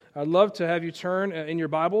I'd love to have you turn in your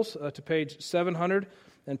Bibles to page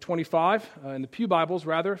 725, in the Pew Bibles,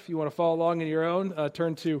 rather. If you want to follow along in your own,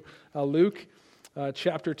 turn to Luke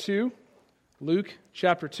chapter 2. Luke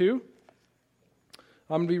chapter 2.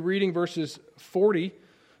 I'm going to be reading verses 40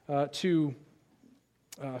 to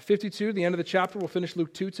 52, the end of the chapter. We'll finish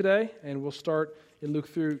Luke 2 today, and we'll start in Luke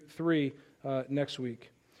 3 next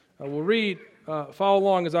week. We'll read, follow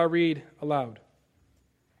along as I read aloud.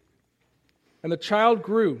 And the child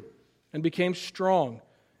grew and became strong,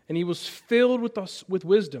 and he was filled with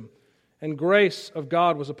wisdom, and grace of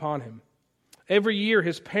God was upon him. Every year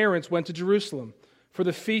his parents went to Jerusalem for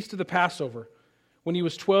the feast of the Passover. When he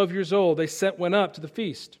was 12 years old, they went up to the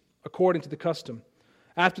feast, according to the custom.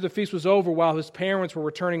 After the feast was over, while his parents were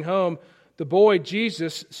returning home, the boy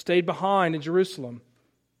Jesus stayed behind in Jerusalem,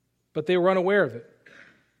 but they were unaware of it.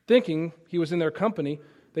 Thinking he was in their company,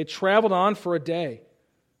 they traveled on for a day.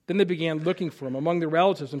 Then they began looking for him among their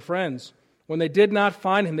relatives and friends. When they did not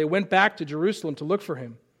find him, they went back to Jerusalem to look for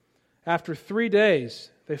him. After 3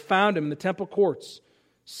 days, they found him in the temple courts,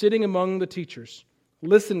 sitting among the teachers,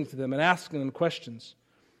 listening to them and asking them questions.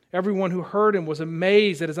 Everyone who heard him was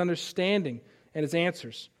amazed at his understanding and his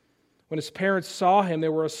answers. When his parents saw him, they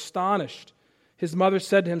were astonished. His mother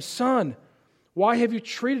said to him, "Son, why have you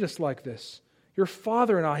treated us like this? Your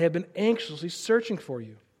father and I have been anxiously searching for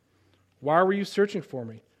you." "Why were you searching for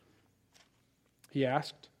me?" he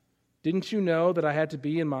asked. "Didn't you know that I had to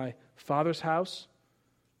be in my father's house?"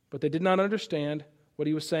 But they did not understand what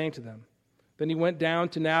he was saying to them. Then he went down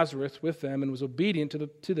to Nazareth with them and was obedient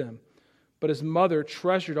to them. But his mother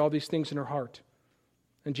treasured all these things in her heart.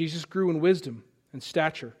 And Jesus grew in wisdom and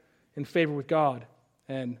stature, in favor with God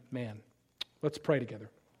and man. Let's pray together.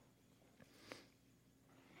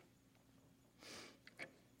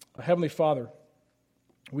 Heavenly Father,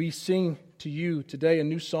 we sing to you today a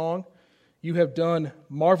new song. You have done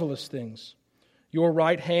marvelous things. Your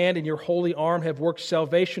right hand and your holy arm have worked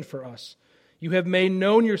salvation for us. You have made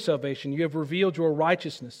known your salvation. You have revealed your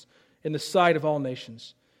righteousness in the sight of all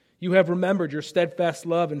nations. You have remembered your steadfast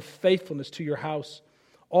love and faithfulness to your house.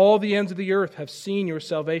 All the ends of the earth have seen your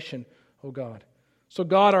salvation, O God. So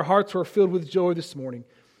God, our hearts are filled with joy this morning.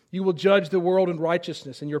 You will judge the world in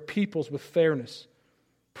righteousness and your peoples with fairness.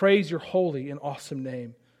 Praise your holy and awesome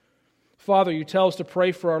name. Father, you tell us to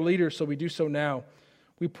pray for our leaders, so we do so now.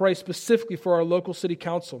 We pray specifically for our local city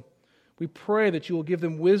council. We pray that you will give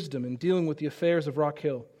them wisdom in dealing with the affairs of Rock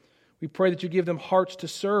Hill. We pray that you give them hearts to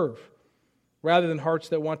serve rather than hearts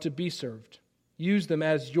that want to be served. Use them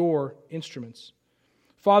as your instruments.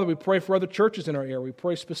 Father, we pray for other churches in our area. We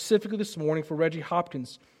pray specifically this morning for Reggie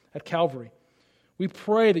Hopkins at Calvary. We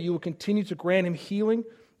pray that you will continue to grant him healing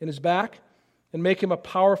in his back and make him a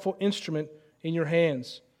powerful instrument in your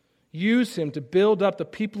hands. Use him to build up the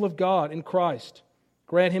people of God in Christ.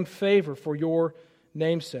 Grant him favor for your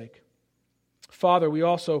name's sake. Father, we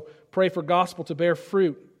also pray for gospel to bear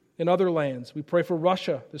fruit in other lands. We pray for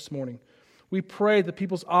Russia this morning. We pray that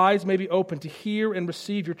people's eyes may be open to hear and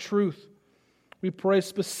receive your truth. We pray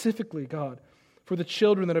specifically, God, for the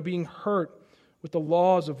children that are being hurt with the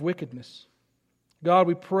laws of wickedness. God,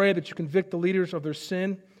 we pray that you convict the leaders of their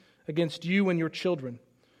sin against you and your children.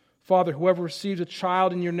 Father, whoever receives a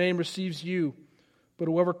child in your name receives you, but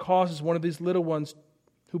whoever causes one of these little ones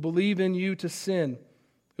who believe in you to sin,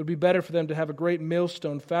 it would be better for them to have a great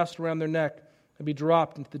millstone fast around their neck and be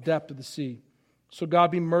dropped into the depth of the sea. So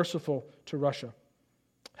God, be merciful to Russia.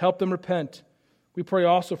 Help them repent. We pray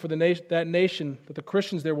also for that nation, that the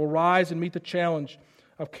Christians there will rise and meet the challenge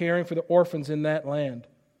of caring for the orphans in that land.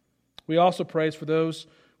 We also pray for those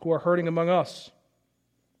who are hurting among us.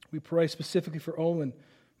 We pray specifically for Olin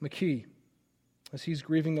McKee as he's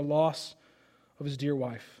grieving the loss of his dear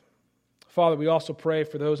wife. Father, we also pray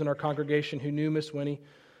for those in our congregation who knew Miss Winnie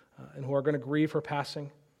and who are going to grieve her passing.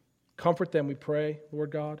 Comfort them, we pray, Lord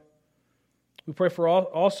God. We pray for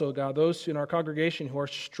also, God, those in our congregation who are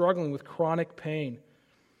struggling with chronic pain.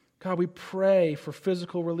 God, we pray for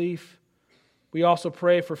physical relief. We also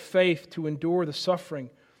pray for faith to endure the suffering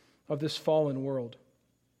of this fallen world.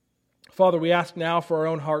 Father, we ask now for our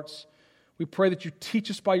own hearts. We pray that you teach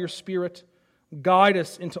us by your Spirit, guide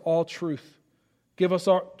us into all truth. Give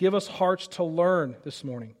us hearts to learn this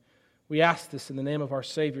morning. We ask this in the name of our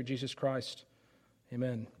Savior, Jesus Christ.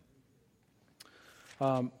 Amen.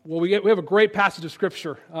 We have a great passage of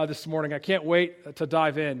Scripture this morning. I can't wait to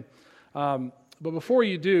dive in. But before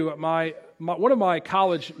you do, one of my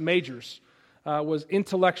college majors was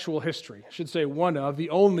intellectual history. I should say the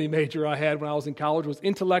only major I had when I was in college was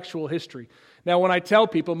intellectual history. Now, when I tell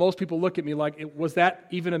people, most people look at me like, was that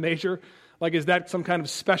even a major? Like, is that some kind of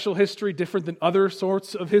special history different than other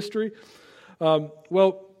sorts of history?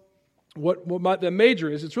 the major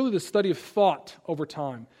is, it's really the study of thought over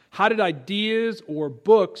time. How did ideas or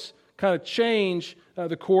books kind of change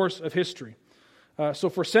the course of history? So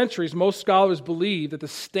for centuries, most scholars believe that the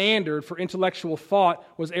standard for intellectual thought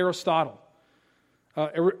was Aristotle.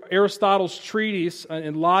 Aristotle's treatise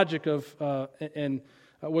in logic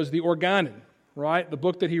was the Organon, right? The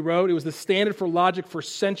book that he wrote, it was the standard for logic for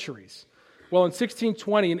centuries. Well, in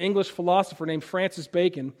 1620, an English philosopher named Francis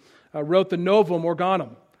Bacon wrote the Novum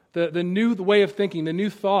Organum, the new way of thinking, the new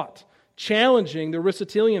thought, challenging the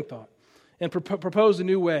Aristotelian thought, and proposed a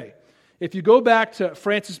new way. If you go back to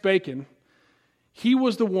Francis Bacon, he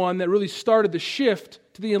was the one that really started the shift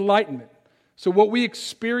to the Enlightenment. So what we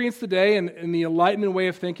experience today in the Enlightenment way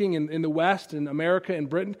of thinking in the West, in America and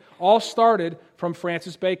Britain, all started from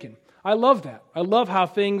Francis Bacon. I love that. I love how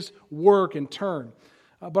things work and turn.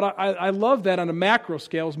 But I love that on a macro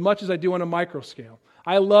scale as much as I do on a micro scale.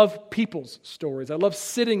 I love people's stories. I love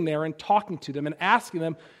sitting there and talking to them and asking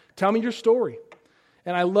them, tell me your story.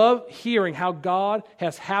 And I love hearing how God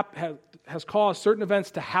has caused certain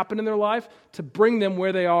events to happen in their life to bring them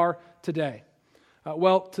where they are today.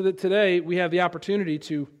 Today we have the opportunity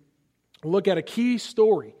to look at a key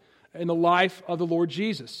story in the life of the Lord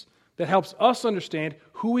Jesus that helps us understand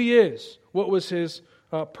who He is, what was His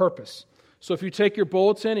purpose. So if you take your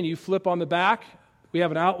bulletin and you flip on the back, we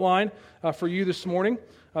have an outline for you this morning.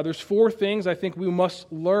 There's 4 things I think we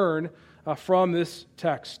must learn from this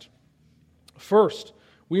text. First,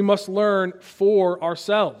 we must learn for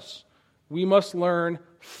ourselves. We must learn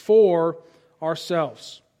for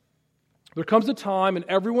ourselves. There comes a time in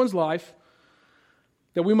everyone's life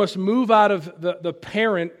that we must move out of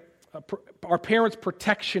our parents'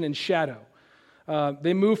 protection and shadow.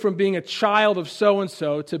 They move from being a child of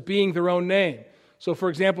so-and-so to being their own name. So, for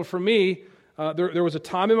example, for me, there was a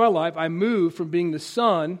time in my life I moved from being the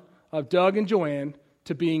son of Doug and Joanne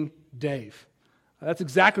to being Dave. That's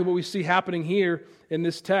exactly what we see happening here in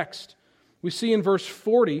this text. We see in verse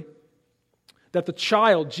 40 that the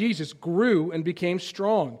child, Jesus, grew and became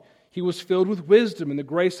strong. He was filled with wisdom, and the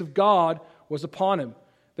grace of God was upon him.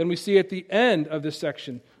 Then we see at the end of this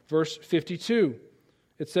section, verse 52,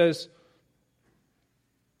 it says,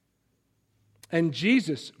 and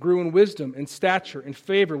Jesus grew in wisdom and stature and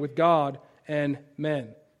favor with God and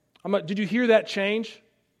men. Did you hear that change?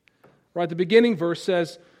 Right, the beginning verse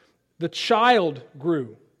says, the child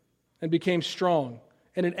grew and became strong.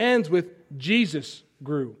 And it ends with Jesus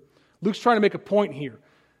grew. Luke's trying to make a point here.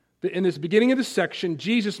 In this beginning of this section,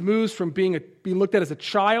 Jesus moves from being looked at as a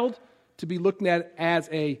child to be looked at as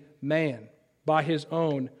a man by His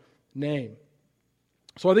own name.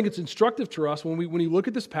 So I think it's instructive to us when we look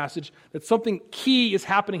at this passage that something key is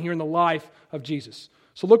happening here in the life of Jesus.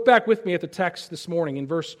 So look back with me at the text this morning in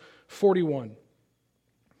verse 41.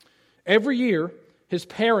 Every year, His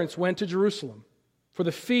parents went to Jerusalem for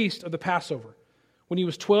the feast of the Passover. When He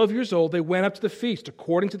was 12 years old, they went up to the feast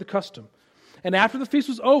according to the custom. And after the feast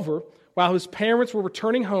was over, while His parents were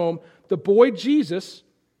returning home, the boy Jesus,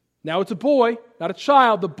 now it's a boy, not a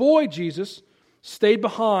child, the boy Jesus stayed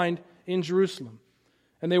behind in Jerusalem.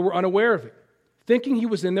 And they were unaware of it. Thinking He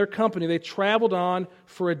was in their company, they traveled on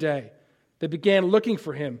for a day. They began looking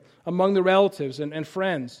for Him among the relatives and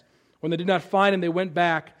friends. When they did not find Him, they went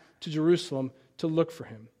back to Jerusalem to look for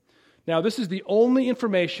Him. Now, this is the only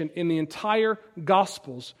information in the entire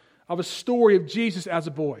Gospels of a story of Jesus as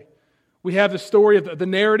a boy. We have the story of the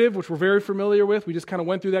narrative, which we're very familiar with. We just kind of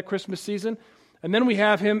went through that Christmas season. And then we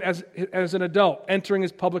have Him as an adult entering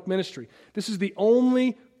His public ministry. This is the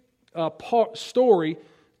only story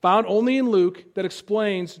found only in Luke that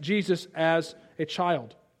explains Jesus as a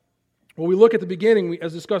child. When we look at the beginning,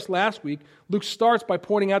 as discussed last week, Luke starts by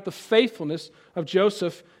pointing out the faithfulness of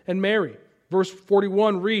Joseph and Mary. Verse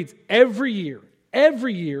 41 reads, every year,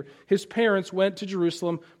 His parents went to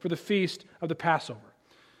Jerusalem for the feast of the Passover.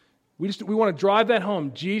 We want to drive that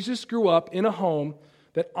home. Jesus grew up in a home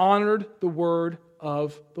that honored the word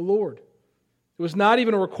of the Lord. It was not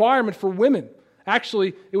even a requirement for women.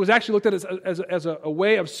 Actually, it was actually looked at as a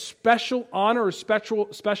way of special honor or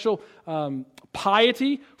special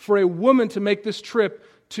piety for a woman to make this trip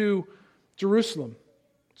to Jerusalem.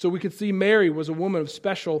 So we could see Mary was a woman of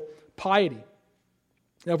special piety.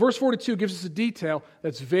 Now, verse 42 gives us a detail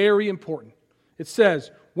that's very important. It says,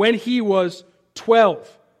 when He was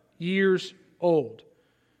 12 years old.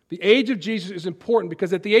 The age of Jesus is important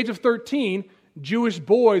because at the age of 13, Jewish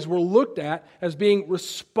boys were looked at as being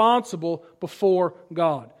responsible before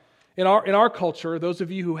God. In our culture, those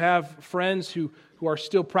of you who have friends who are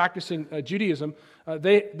still practicing Judaism,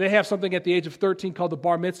 they have something at the age of 13 called the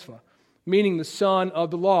bar mitzvah, meaning the son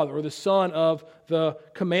of the law or the son of the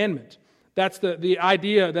commandment. That's the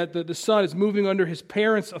idea that the son is moving under his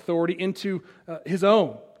parents' authority into his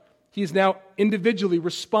own. He is now individually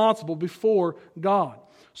responsible before God.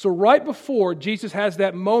 So right before Jesus has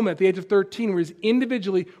that moment at the age of 13 where he's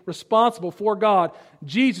individually responsible for God,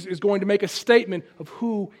 Jesus is going to make a statement of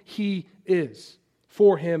who he is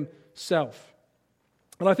for himself.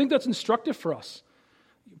 And I think that's instructive for us.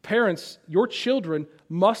 Parents, your children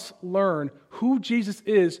must learn who Jesus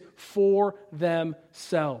is for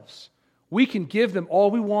themselves. We can give them all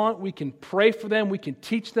we want, we can pray for them, we can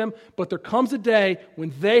teach them, but there comes a day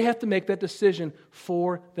when they have to make that decision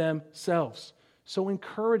for themselves. So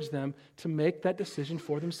encourage them to make that decision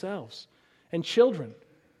for themselves. And children,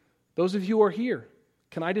 those of you who are here,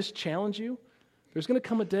 can I just challenge you? There's going to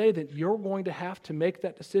come a day that you're going to have to make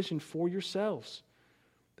that decision for yourselves.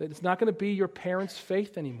 That it's not going to be your parents'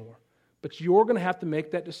 faith anymore, but you're going to have to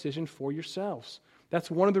make that decision for yourselves. That's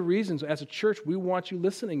one of the reasons, as a church, we want you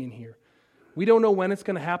listening in here. We don't know when it's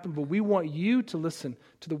going to happen, but we want you to listen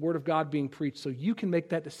to the Word of God being preached so you can make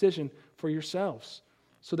that decision for yourselves.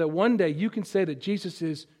 So that one day you can say that Jesus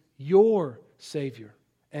is your Savior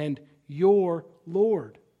and your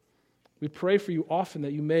Lord. We pray for you often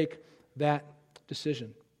that you make that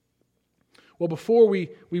decision. Well, before we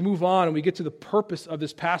move on and we get to the purpose of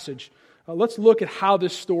this passage, let's look at how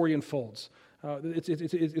this story unfolds.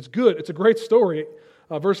 It's good. It's a great story.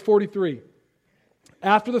 Verse 43.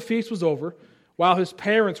 After the feast was over, while his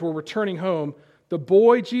parents were returning home, the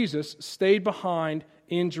boy Jesus stayed behind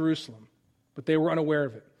in Jerusalem, but they were unaware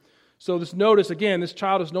of it. So notice, again, this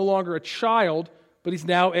child is no longer a child, but he's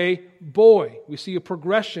now a boy. We see a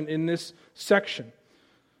progression in this section.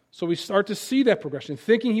 So we start to see that progression.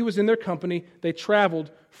 Thinking he was in their company, they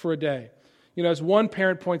traveled for a day. You know, as one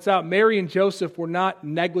parent points out, Mary and Joseph were not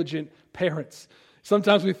negligent parents.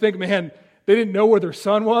 Sometimes we think, man, they didn't know where their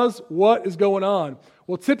son was. What is going on?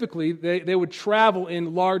 Well, typically, they would travel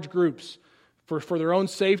in large groups for their own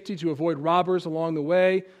safety, to avoid robbers along the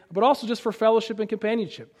way, but also just for fellowship and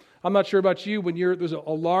companionship. I'm not sure about you, when there's a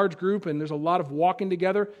large group and there's a lot of walking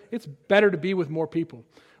together, it's better to be with more people.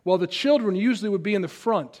 Well, the children usually would be in the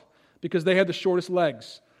front because they had the shortest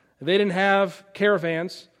legs. They didn't have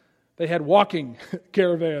caravans. They had walking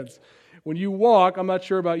caravans. When you walk, I'm not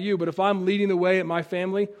sure about you, but if I'm leading the way at my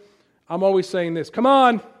family, I'm always saying this, come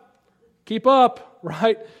on, keep up,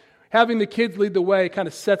 right? Having the kids lead the way kind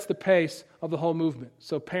of sets the pace of the whole movement,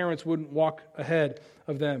 so parents wouldn't walk ahead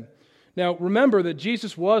of them. Now, remember that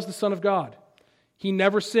Jesus was the Son of God. He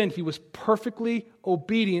never sinned. He was perfectly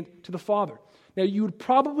obedient to the Father. Now, you would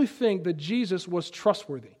probably think that Jesus was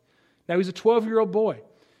trustworthy. Now, he's a 12-year-old boy.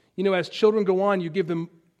 You know, as children go on, you give them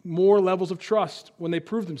more levels of trust when they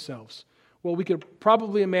prove themselves. Well, we could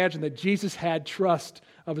probably imagine that Jesus had trust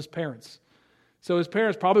of his parents. So his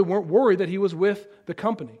parents probably weren't worried that he was with the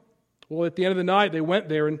company. Well, at the end of the night, they went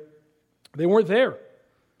there and they weren't there.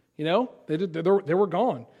 You know, they were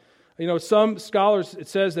gone. You know, some scholars, it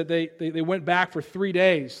says that they went back for 3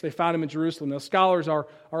 days. They found him in Jerusalem. Now, scholars are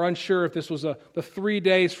unsure if this was the 3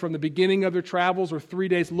 days from the beginning of their travels or 3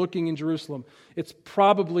 days looking in Jerusalem. It's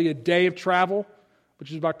probably a day of travel, which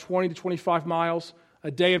is about 20 to 25 miles, a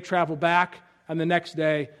day of travel back, and the next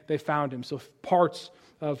day they found him. So parts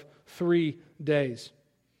of 3 days.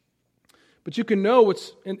 But you can know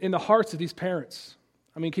what's in the hearts of these parents.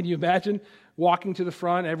 I mean, can you imagine walking to the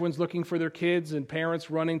front, everyone's looking for their kids, and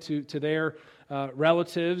parents running to their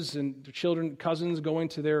relatives, and their children, cousins going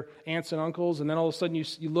to their aunts and uncles, and then all of a sudden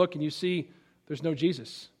you look and you see there's no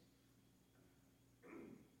Jesus.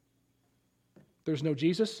 There's no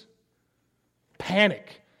Jesus?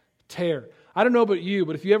 Panic, terror. I don't know about you,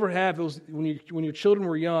 but if you ever have those, when your children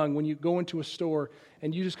were young, when you go into a store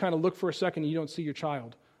and you just kind of look for a second and you don't see your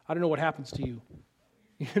child, I don't know what happens to you.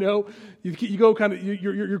 You know, you go kind of,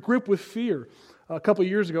 you're gripped with fear. A couple of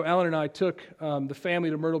years ago, Ellen and I took the family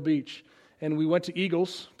to Myrtle Beach, and we went to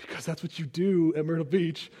Eagles, because that's what you do at Myrtle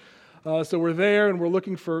Beach. So we're there, and we're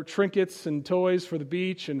looking for trinkets and toys for the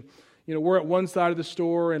beach, and you know, we're at one side of the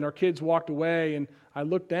store, and our kids walked away, and I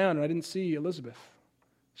looked down, and I didn't see Elizabeth.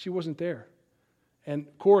 She wasn't there. And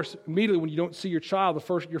of course, immediately when you don't see your child,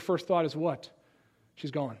 your first thought is what?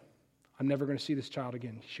 She's gone. I'm never going to see this child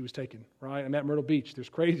again. She was taken, right? I'm at Myrtle Beach. There's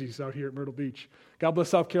crazies out here at Myrtle Beach. God bless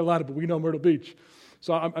South Carolina, but we know Myrtle Beach.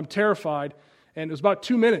 So I'm terrified. And it was about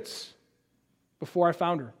 2 minutes before I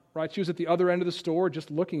found her, right? She was at the other end of the store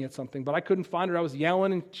just looking at something, but I couldn't find her. I was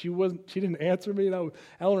yelling, and she didn't answer me. Ellen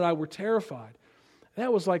and I were terrified.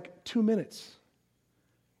 That was like 2 minutes.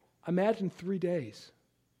 Imagine 3 days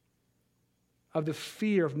of the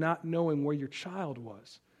fear of not knowing where your child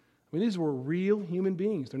was. I mean, these were real human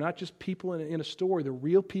beings. They're not just people in a story. They're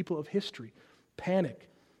real people of history. Panic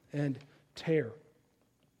and tear.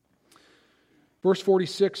 Verse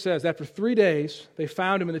 46 says, after 3 days, they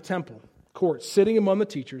found him in the temple court, sitting among the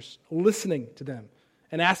teachers, listening to them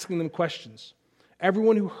and asking them questions.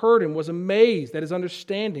 Everyone who heard him was amazed at his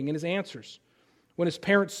understanding and his answers. When his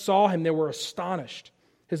parents saw him, they were astonished.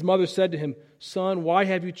 His mother said to him, "Son, why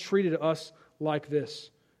have you treated us like this?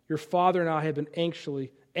 Your father and I have been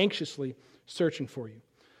anxiously searching for you."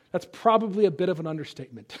 That's probably a bit of an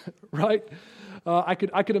understatement, right? I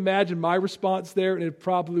could imagine my response there, and it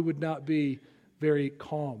probably would not be very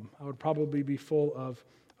calm. I would probably be full of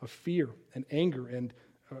fear and anger and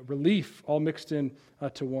relief all mixed in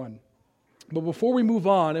to one. But before we move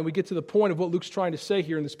on and we get to the point of what Luke's trying to say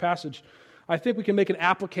here in this passage, I think we can make an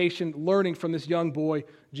application learning from this young boy,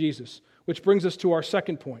 Jesus, which brings us to our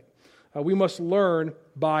second point. We must learn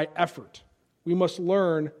by effort. We must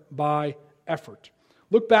learn by effort.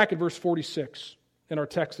 Look back at verse 46 in our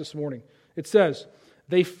text this morning. It says,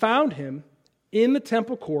 they found him in the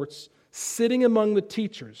temple courts, sitting among the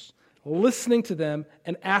teachers, listening to them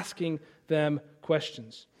and asking them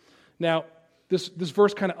questions. Now, this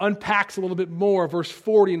verse kind of unpacks a little bit more, verse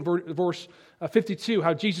 40 and verse 52,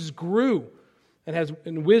 how Jesus grew and has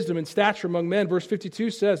in wisdom and stature among men. Verse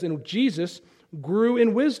 52 says, and Jesus grew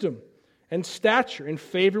in wisdom and stature in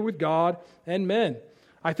favor with God and men.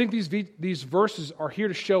 I think these verses are here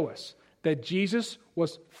to show us that Jesus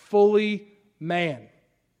was fully man.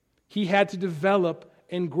 He had to develop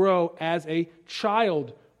and grow as a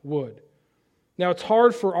child would. Now, it's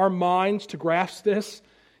hard for our minds to grasp this.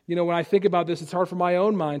 You know, when I think about this, it's hard for my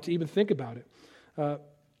own mind to even think about it.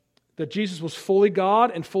 That Jesus was fully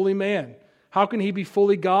God and fully man. How can he be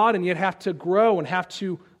fully God and yet have to grow and have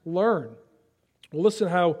to learn? Well, listen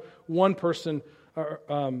how one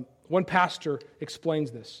pastor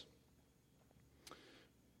explains this.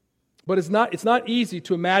 But it's not easy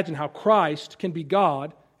to imagine how Christ can be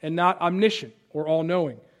God and not omniscient or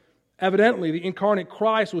all-knowing. Evidently, the incarnate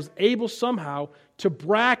Christ was able somehow to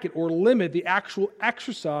bracket or limit the actual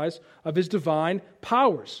exercise of his divine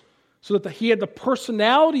powers, so that he had the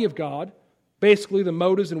personality of God, basically the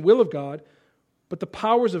motives and will of God, but the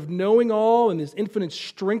powers of knowing all and his infinite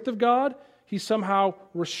strength of God, he somehow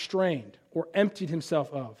restrained or emptied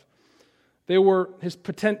himself of. They were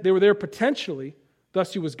there potentially,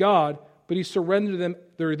 thus he was God, but he surrendered them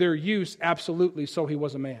their use absolutely, so he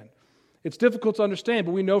was a man. It's difficult to understand,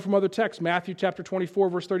 but we know from other texts, Matthew chapter 24,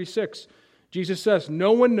 verse 36, Jesus says,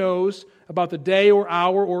 no one knows about the day or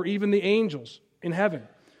hour or even the angels in heaven,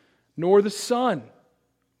 nor the Son,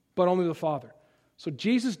 but only the Father. So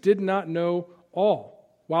Jesus did not know all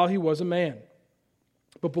while he was a man.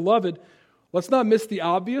 But beloved, let's not miss the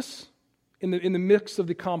obvious in the mix of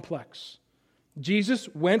the complex. Jesus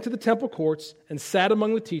went to the temple courts and sat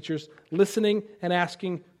among the teachers, listening and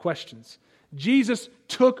asking questions. Jesus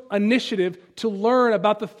took initiative to learn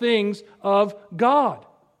about the things of God.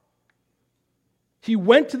 He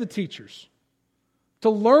went to the teachers to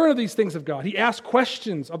learn of these things of God. He asked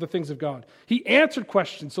questions of the things of God. He answered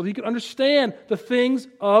questions so he could understand the things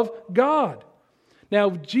of God. Now,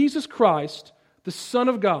 Jesus Christ, the Son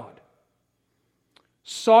of God,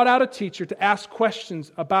 sought out a teacher to ask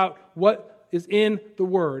questions about what is in the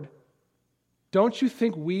Word. Don't you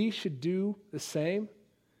think we should do the same?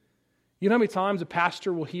 You know how many times a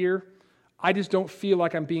pastor will hear, I just don't feel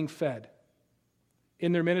like I'm being fed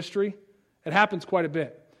in their ministry? It happens quite a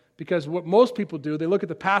bit. Because what most people do, they look at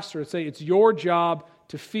the pastor and say, it's your job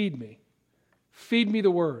to feed me. Feed me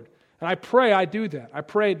the Word. And I pray I do that. I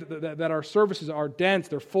pray that our services are dense,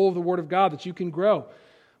 they're full of the Word of God, that you can grow.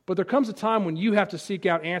 But there comes a time when you have to seek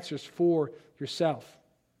out answers for yourself.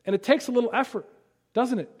 And it takes a little effort,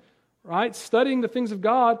 doesn't it? Right? Studying the things of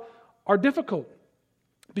God are difficult.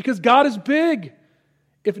 Because God is big.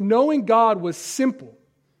 If knowing God was simple,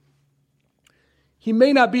 He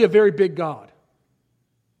may not be a very big God.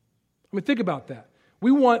 I mean, think about that.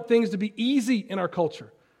 We want things to be easy in our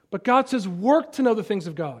culture. But God says, work to know the things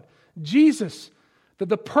of God. Jesus,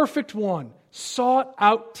 the perfect one, sought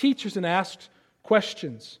out teachers and asked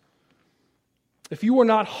questions. If you are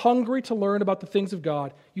not hungry to learn about the things of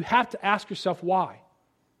God, you have to ask yourself why.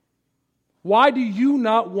 Why do you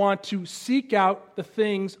not want to seek out the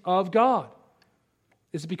things of God?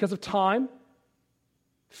 Is it because of time?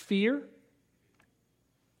 Fear?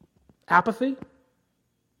 Apathy?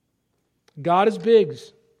 God is big.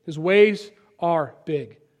 His ways are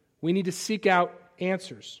big. We need to seek out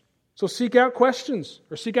answers. So seek out questions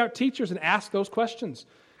or seek out teachers and ask those questions.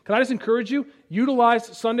 Can I just encourage you?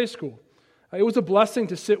 Utilize Sunday school. It was a blessing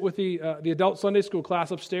to sit with the adult Sunday school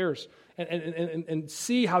class upstairs and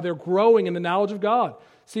see how they're growing in the knowledge of God,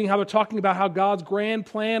 seeing how they're talking about how God's grand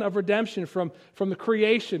plan of redemption from the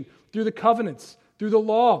creation, through the covenants, through the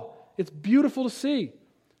law. It's beautiful to see.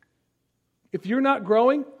 If you're not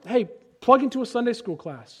growing, hey, plug into a Sunday school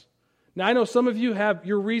class. Now, I know some of you have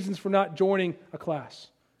your reasons for not joining a class.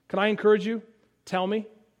 Can I encourage you? Tell me.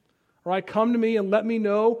 All right, come to me and let me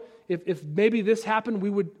know if maybe this happened, we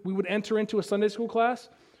would enter into a Sunday school class.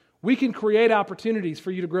 We can create opportunities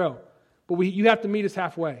for you to grow, but you have to meet us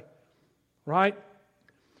halfway, right?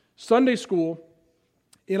 Sunday school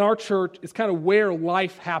in our church is kind of where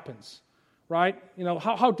life happens, right? You know,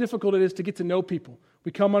 how difficult it is to get to know people.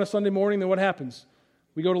 We come on a Sunday morning, then what happens?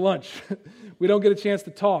 We go to lunch. We don't get a chance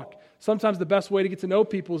to talk. Sometimes the best way to get to know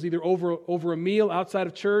people is either over a meal outside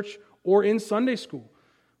of church or in Sunday school,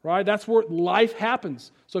 right? That's where life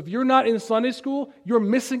happens. So if you're not in Sunday school, you're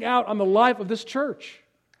missing out on the life of this church.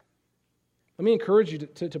 Let me encourage you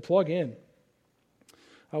to plug in.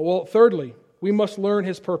 Well, thirdly, we must learn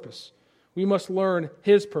His purpose. We must learn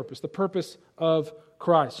His purpose, the purpose of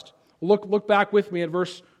Christ. Look back with me at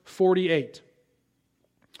verse 48.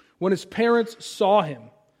 When his parents saw him,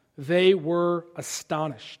 they were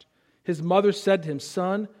astonished. His mother said to him,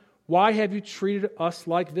 "Son, why have you treated us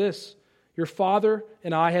like this? Your father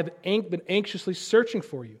and I have been anxiously searching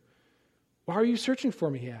for you." "Why are you searching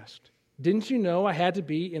for me?" he asked. "Didn't you know I had to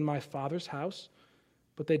be in my Father's house?"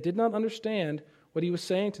 But they did not understand what he was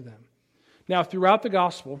saying to them. Now, throughout the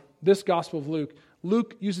gospel, this gospel of Luke,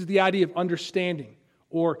 Luke uses the idea of understanding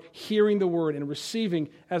or hearing the word and receiving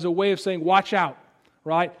as a way of saying, watch out,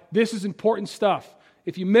 right? This is important stuff.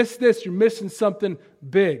 If you miss this, you're missing something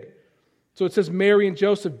big. So it says Mary and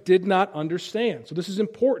Joseph did not understand. So this is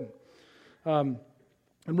important. And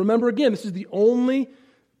remember again, this is the only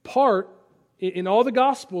part in all the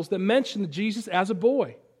Gospels that mention Jesus as a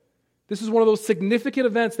boy. This is one of those significant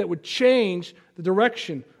events that would change the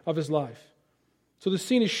direction of his life. So the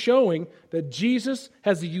scene is showing that Jesus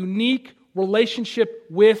has a unique relationship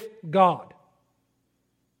with God,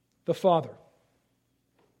 the Father.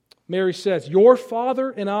 Mary says, "Your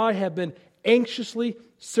father and I have been anxiously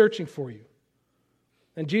searching for you."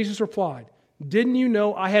 And Jesus replied, "Didn't you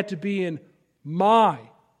know I had to be in my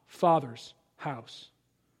Father's house?"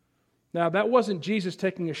 Now, that wasn't Jesus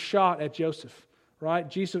taking a shot at Joseph, right?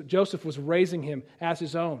 Joseph was raising him as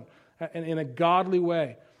his own in a godly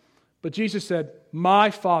way. But Jesus said,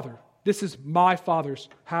 "My Father, this is my Father's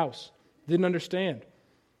house." Didn't understand.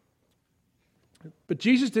 But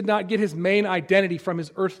Jesus did not get his main identity from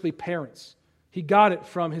his earthly parents. He got it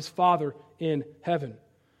from his Father in heaven.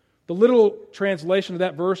 The literal translation of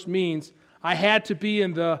that verse means, I had to be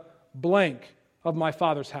in the blank of my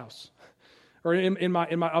Father's house, or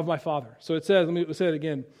of my Father. So it says, let me say it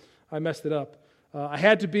again. I messed it up. I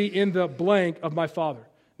had to be in the blank of my Father.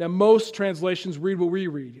 Now, most translations read what we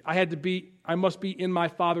read. I must be in my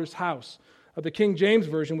Father's house. The King James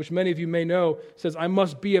Version, which many of you may know, says, I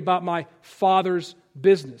must be about my Father's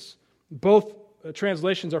business. Both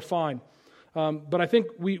translations are fine. But I think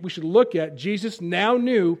we should look at Jesus now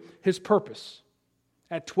knew his purpose.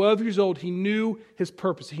 At 12 years old, he knew his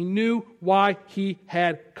purpose. He knew why he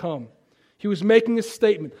had come. He was making a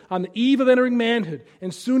statement on the eve of entering manhood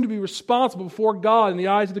and soon to be responsible before God in the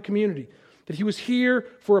eyes of the community, that he was here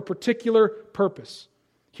for a particular purpose.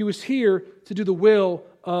 He was here to do the will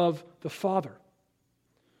of the Father.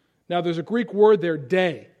 Now, there's a Greek word there,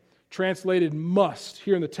 "day," translated "must"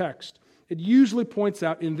 here in the text. It usually points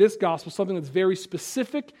out in this gospel something that's very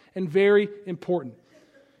specific and very important.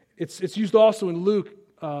 It's used also in Luke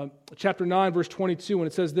chapter 9, verse 22, when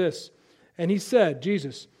it says this, "And he said,"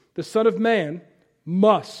 Jesus, "the Son of Man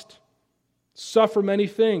must suffer many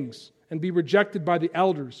things and be rejected by the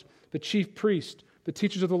elders, the chief priests, the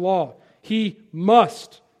teachers of the law. He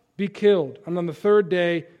must be killed, and on the third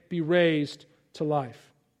day be raised to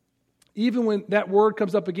life." Even when that word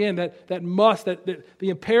comes up again, that must, the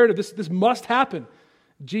imperative, this must happen,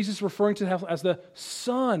 Jesus is referring to him as the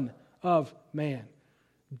Son of Man.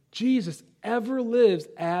 Jesus ever lives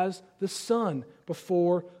as the Son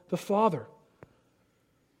before the Father,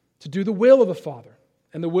 to do the will of the Father.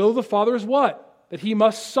 And the will of the Father is what? That he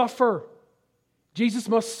must suffer. Jesus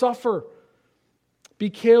must suffer, be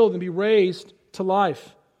killed, and be raised to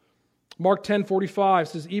life. Mark 10:45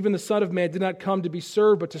 says, "Even the Son of Man did not come to be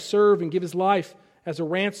served, but to serve and give his life as a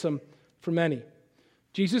ransom for many."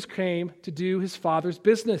 Jesus came to do his Father's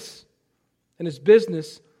business, and his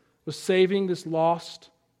business was saving this lost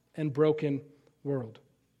and broken world.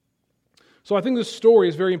 So I think this story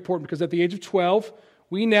is very important because at the age of 12,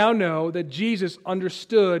 we now know that Jesus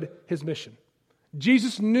understood his mission.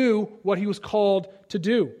 Jesus knew what he was called to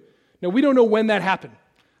do. Now, we don't know when that happened.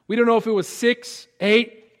 We don't know if it was 6,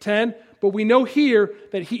 8, 10, but we know here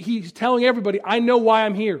that he's telling everybody, I know why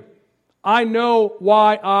I'm here. I know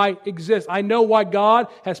why I exist. I know why God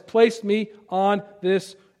has placed me on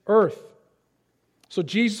this earth. So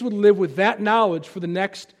Jesus would live with that knowledge for the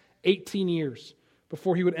next 18 years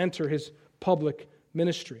before he would enter his public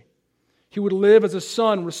ministry. He would live as a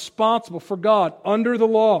son responsible for God under the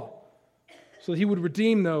law so that he would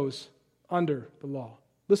redeem those under the law.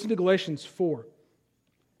 Listen to Galatians 4,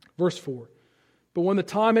 verse 4. But when the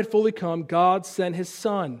time had fully come, God sent his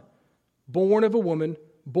Son, born of a woman,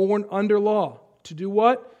 born under law. To do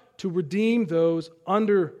what? To redeem those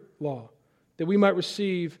under law, that we might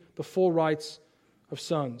receive the full rights of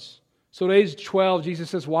sons. So at age 12, Jesus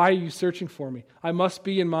says, why are you searching for me? I must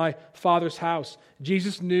be in my Father's house.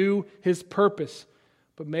 Jesus knew his purpose,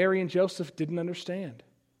 but Mary and Joseph didn't understand.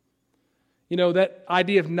 You know, that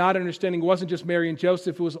idea of not understanding wasn't just Mary and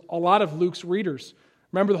Joseph, it was a lot of Luke's readers.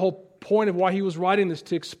 Remember the whole point of why he was writing this,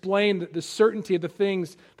 to explain the certainty of the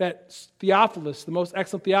things that Theophilus, the most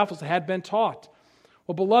excellent Theophilus, had been taught.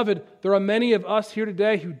 Well, beloved, there are many of us here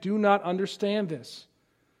today who do not understand this.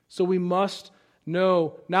 So we must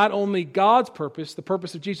know not only God's purpose, the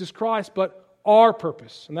purpose of Jesus Christ, but our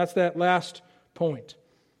purpose. And that's that last point.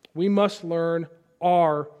 We must learn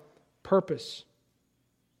our purpose.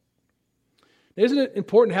 Now, isn't it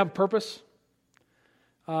important to have a purpose?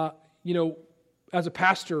 As a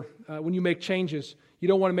pastor, when you make changes, you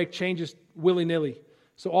don't want to make changes willy-nilly.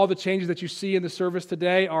 So all the changes that you see in the service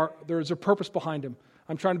today, there's a purpose behind them.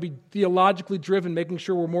 I'm trying to be theologically driven, making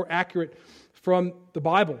sure we're more accurate from the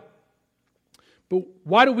Bible. But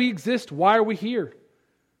why do we exist? Why are we here?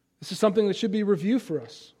 This is something that should be reviewed for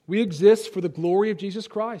us. We exist for the glory of Jesus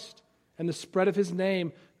Christ and the spread of his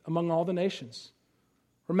name among all the nations.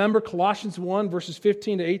 Remember Colossians 1, verses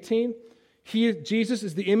 15 to 18? Jesus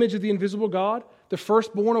is the image of the invisible God, the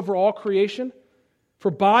firstborn over all creation.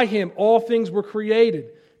 For by him all things were created,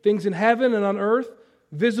 things in heaven and on earth,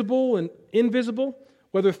 visible and invisible,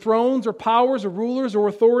 whether thrones or powers or rulers or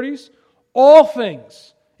authorities. All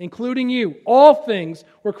things, including you, all things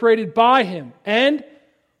were created by him and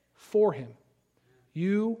for him.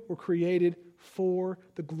 You were created for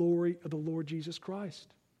the glory of the Lord Jesus Christ.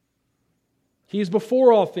 He is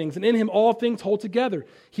before all things, and in him all things hold together.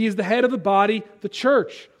 He is the head of the body, the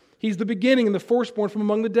church. He's the beginning and the firstborn from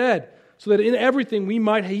among the dead, so that in everything he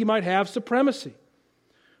might have supremacy.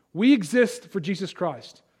 We exist for Jesus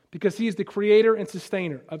Christ because he is the creator and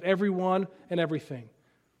sustainer of everyone and everything.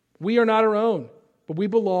 We are not our own, but we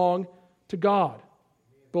belong to God,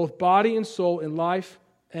 both body and soul, in life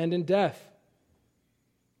and in death.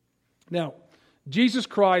 Now, Jesus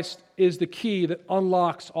Christ is the key that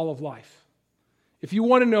unlocks all of life. If you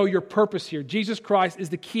want to know your purpose here, Jesus Christ is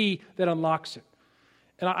the key that unlocks it.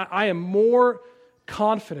 And I am more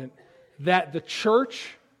confident that the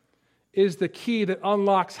church is the key that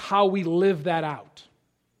unlocks how we live that out.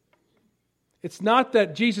 It's not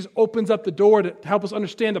that Jesus opens up the door to help us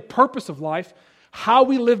understand the purpose of life. How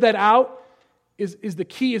we live that out is the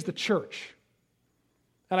key, is the church.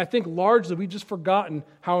 And I think largely we've just forgotten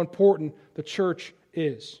how important the church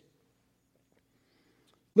is.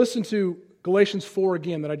 Listen to Galatians 4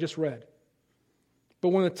 again that I just read. But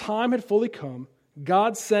when the time had fully come,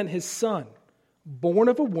 God sent his Son, born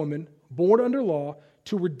of a woman, born under law,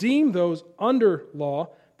 to redeem those under law,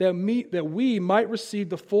 that we might receive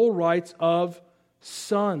the full rights of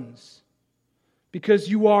sons. Because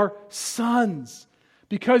you are sons.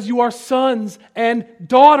 Because you are sons and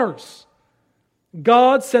daughters.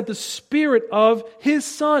 God sent the Spirit of his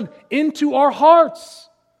Son into our hearts.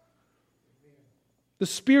 The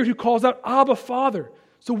Spirit who calls out, Abba, Father.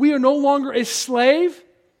 So we are no longer a slave,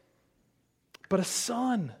 but a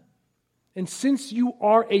son. And since you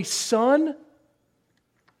are a son,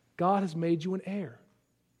 God has made you an heir.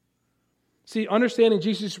 See, understanding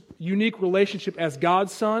Jesus' unique relationship as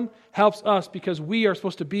God's Son helps us because we are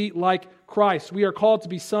supposed to be like Christ. We are called to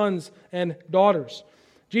be sons and daughters.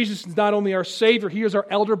 Jesus is not only our Savior, he is our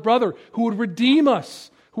elder brother who would redeem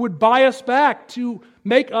us, who would buy us back to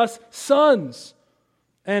make us sons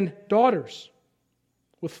and daughters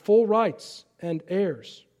with full rights and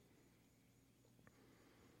heirs.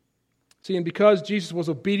 See, and because Jesus was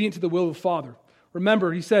obedient to the will of the Father,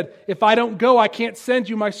 remember, he said, if I don't go, I can't send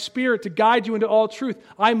you my Spirit to guide you into all truth.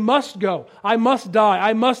 I must go. I must die.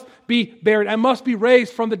 I must be buried. I must be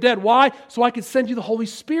raised from the dead. Why? So I can send you the Holy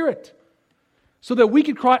Spirit. So that we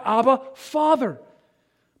could cry, Abba, Father.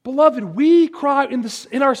 Beloved, we cry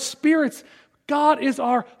in our spirits, God is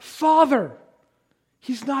our Father.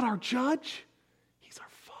 He's not our judge. He's our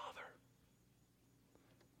Father.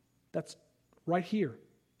 That's right here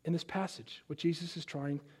in this passage, what Jesus is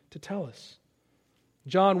trying to tell us.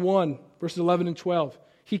 John 1, verses 11 and 12.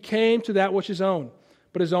 He came to that which his own,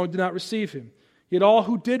 but his own did not receive him. Yet all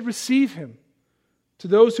who did receive him, to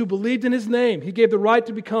those who believed in his name, he gave the right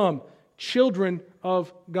to become children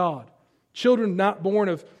of God. Children not born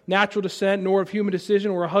of natural descent, nor of human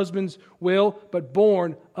decision or a husband's will, but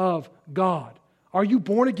born of God. Are you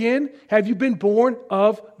born again? Have you been born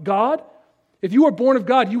of God? If you are born of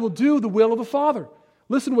God, you will do the will of the Father.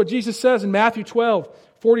 Listen to what Jesus says in Matthew 12,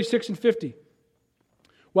 46 and 50.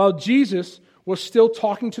 While Jesus was still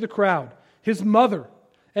talking to the crowd, his mother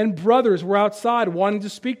and brothers were outside wanting to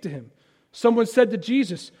speak to him. Someone said to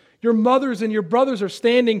Jesus, "Your mothers and your brothers are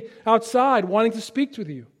standing outside wanting to speak with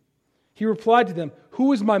you." He replied to them,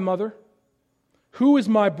 "Who is my mother? Who is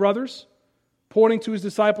my brothers?" Pointing to his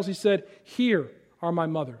disciples, he said, "Here are my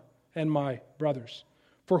mother and my brothers.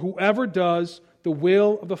 For whoever does the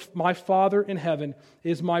will of my Father in heaven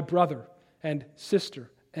is my brother and sister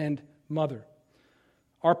and mother."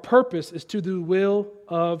 Our purpose is to do the will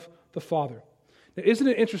of the Father. Now, isn't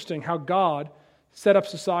it interesting how God set up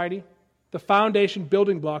society? The foundation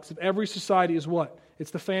building blocks of every society is what?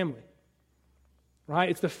 It's the family. Right?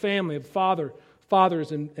 It's the family of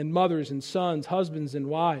fathers and mothers and sons, husbands and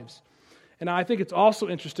wives. And I think it's also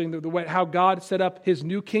interesting the way how God set up his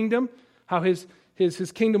new kingdom, how his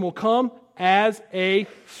kingdom will come as a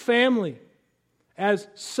family, as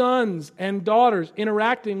sons and daughters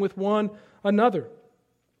interacting with one another.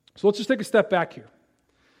 So let's just take a step back here.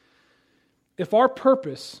 If our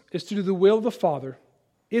purpose is to do the will of the Father,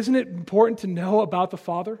 isn't it important to know about the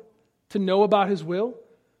Father, to know about his will?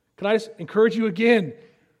 Can I just encourage you again?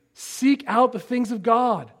 Seek out the things of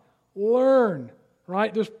God. Learn,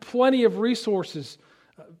 right? There's plenty of resources,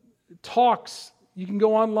 talks. You can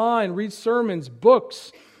go online, read sermons,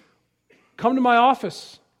 books. Come to my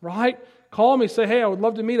office, right? Call me, say, "Hey, I would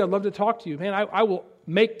love to meet. I'd love to talk to you." Man, I will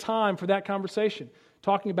make time for that conversation,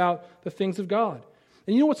 talking about the things of God.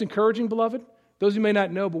 And you know what's encouraging, beloved? Those who may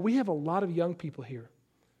not know, but we have a lot of young people here.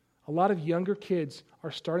 A lot of younger kids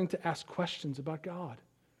are starting to ask questions about God.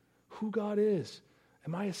 Who God is.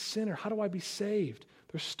 Am I a sinner? How do I be saved?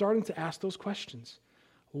 They're starting to ask those questions,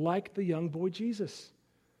 like the young boy Jesus.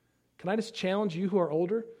 Can I just challenge you who are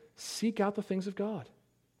older? Seek out the things of God.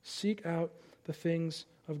 Seek out the things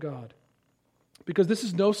of God. Because this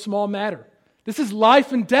is no small matter. This is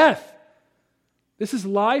life and death. This is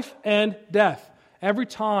life and death. Every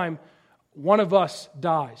time one of us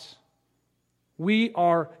dies, we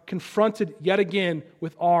are confronted yet again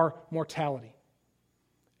with our mortality.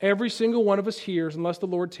 Every single one of us here, unless the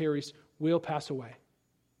Lord tarries, will pass away.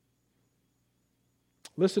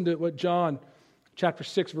 Listen to what John chapter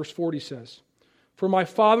 6, verse 40 says. "For my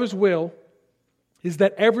Father's will is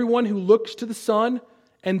that everyone who looks to the Son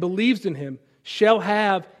and believes in him shall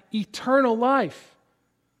have eternal life.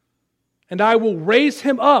 And I will raise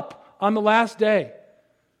him up on the last day."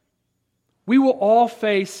 We will all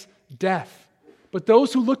face death. But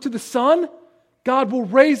those who look to the Son, God will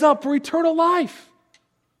raise up for eternal life.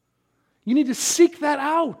 You need to seek that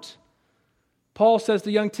out. Paul says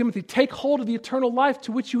to young Timothy, "Take hold of the eternal life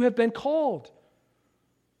to which you have been called."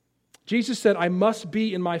 Jesus said, "I must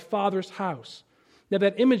be in my Father's house." Now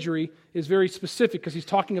that imagery is very specific because he's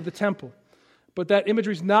talking of the temple. But that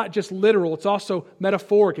imagery is not just literal, it's also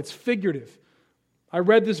metaphoric, it's figurative. I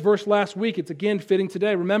read this verse last week, it's again fitting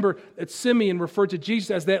today. Remember that Simeon referred to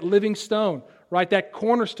Jesus as that living stone, right? That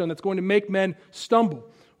cornerstone that's going to make men stumble.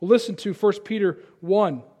 Well, listen to 1 Peter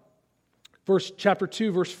 1, chapter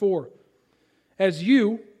 2, verse 4. As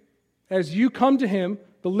you come to him,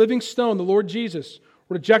 the living stone, the Lord Jesus,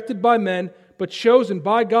 rejected by men, but chosen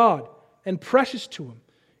by God and precious to him,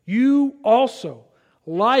 you also,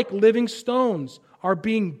 like living stones, are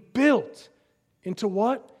being built into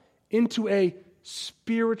what? Into a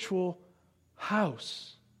spiritual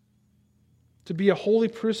house. To be a holy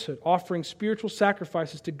priesthood, offering spiritual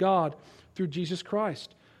sacrifices to God through Jesus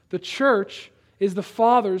Christ. The church is the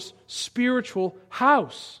Father's spiritual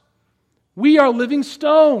house. We are living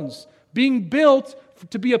stones being built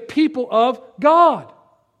to be a people of God.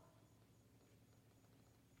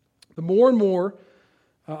 The more and more,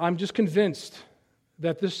 I'm just convinced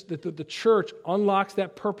that the church unlocks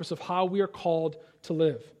that purpose of how we are called to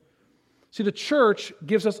live. See, the church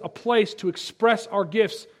gives us a place to express our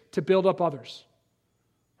gifts to build up others.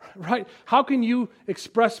 Right? How can you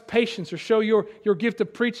express patience or show your gift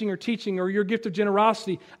of preaching or teaching or your gift of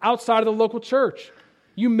generosity outside of the local church?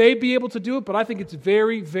 You may be able to do it, but I think it's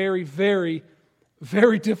very, very, very,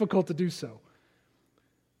 very difficult to do so.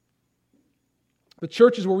 The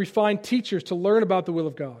church is where we find teachers to learn about the will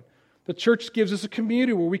of God. The church gives us a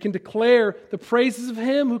community where we can declare the praises of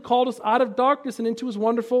Him who called us out of darkness and into His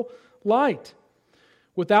wonderful light.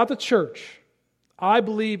 Without the church, I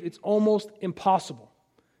believe it's almost impossible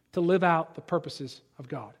to live out the purposes of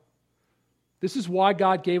God. This is why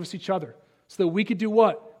God gave us each other, so that we could do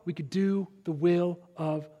what? We could do the will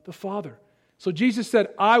of the Father. So Jesus said,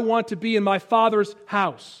 I want to be in my Father's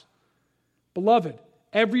house. Beloved,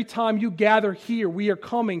 every time you gather here, we are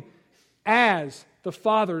coming as the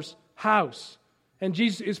Father's house. And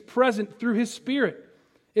Jesus is present through His Spirit.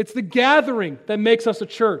 It's the gathering that makes us a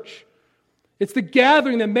church. It's the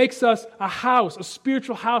gathering that makes us a house, a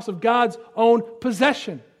spiritual house of God's own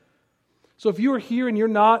possession. So if you are here and you're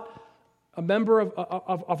not a member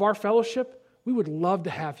of our fellowship, we would love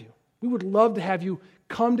to have you. We would love to have you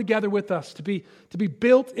come together with us to be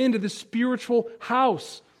built into this spiritual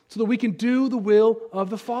house so that we can do the will of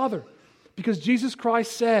the Father. Because Jesus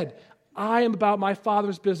Christ said, I am about my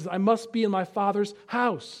Father's business. I must be in my Father's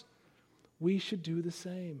house. We should do the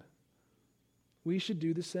same. We should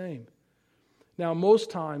do the same. Now, most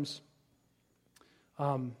times,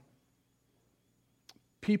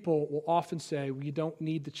 people will often say, well, you don't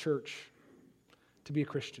need the church to be a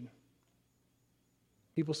Christian.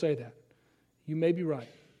 People say that. You may be right,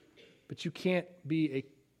 but you can't be a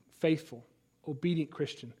faithful, obedient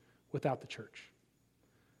Christian without the church.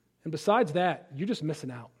 And besides that, you're just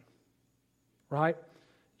missing out, right?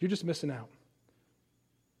 You're just missing out.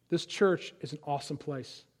 This church is an awesome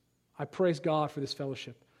place. I praise God for this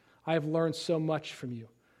fellowship. I have learned so much from you,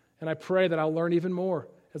 and I pray that I'll learn even more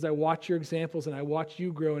as I watch your examples and I watch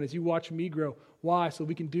you grow and as you watch me grow. Why? So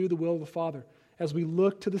we can do the will of the Father. As we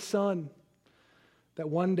look to the Son, that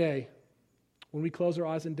one day, when we close our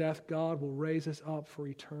eyes in death, God will raise us up for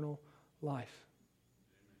eternal life.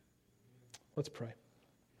 Let's pray.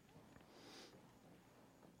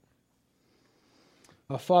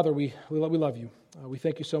 Father, we love you. We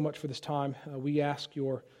thank you so much for this time. We ask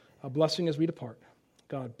your blessing as we depart.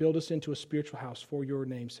 God, build us into a spiritual house for your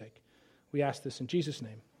name's sake. We ask this in Jesus'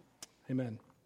 name. Amen.